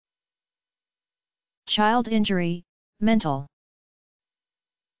Child injury, mental.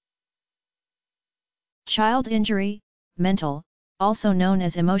 Child injury, mental, also known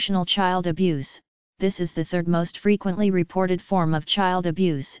as emotional child abuse. This is the third most frequently reported form of child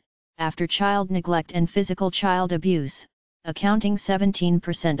abuse, after child neglect and physical child abuse, accounting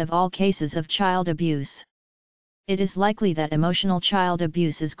 17% of all cases of child abuse. It is likely that emotional child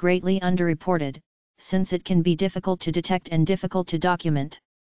abuse is greatly underreported, since it can be difficult to detect and difficult to document.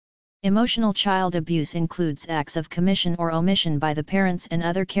 Emotional child abuse includes acts of commission or omission by the parents and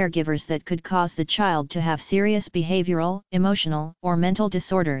other caregivers that could cause the child to have serious behavioral, emotional, or mental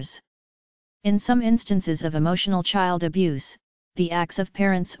disorders. In some instances of emotional child abuse, the acts of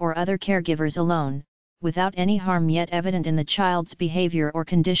parents or other caregivers alone, without any harm yet evident in the child's behavior or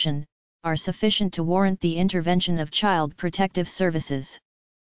condition, are sufficient to warrant the intervention of child protective services.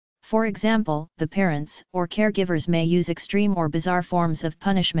 For example, the parents or caregivers may use extreme or bizarre forms of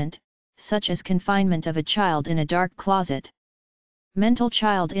punishment, such as confinement of a child in a dark closet. Mental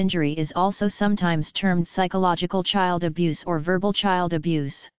child injury is also sometimes termed psychological child abuse or verbal child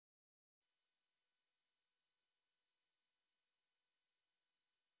abuse.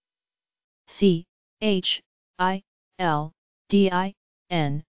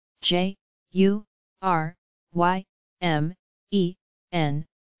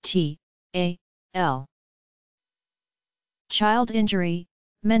 CHILDINJURYMENTAL. Child injury,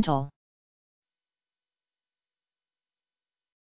 mental.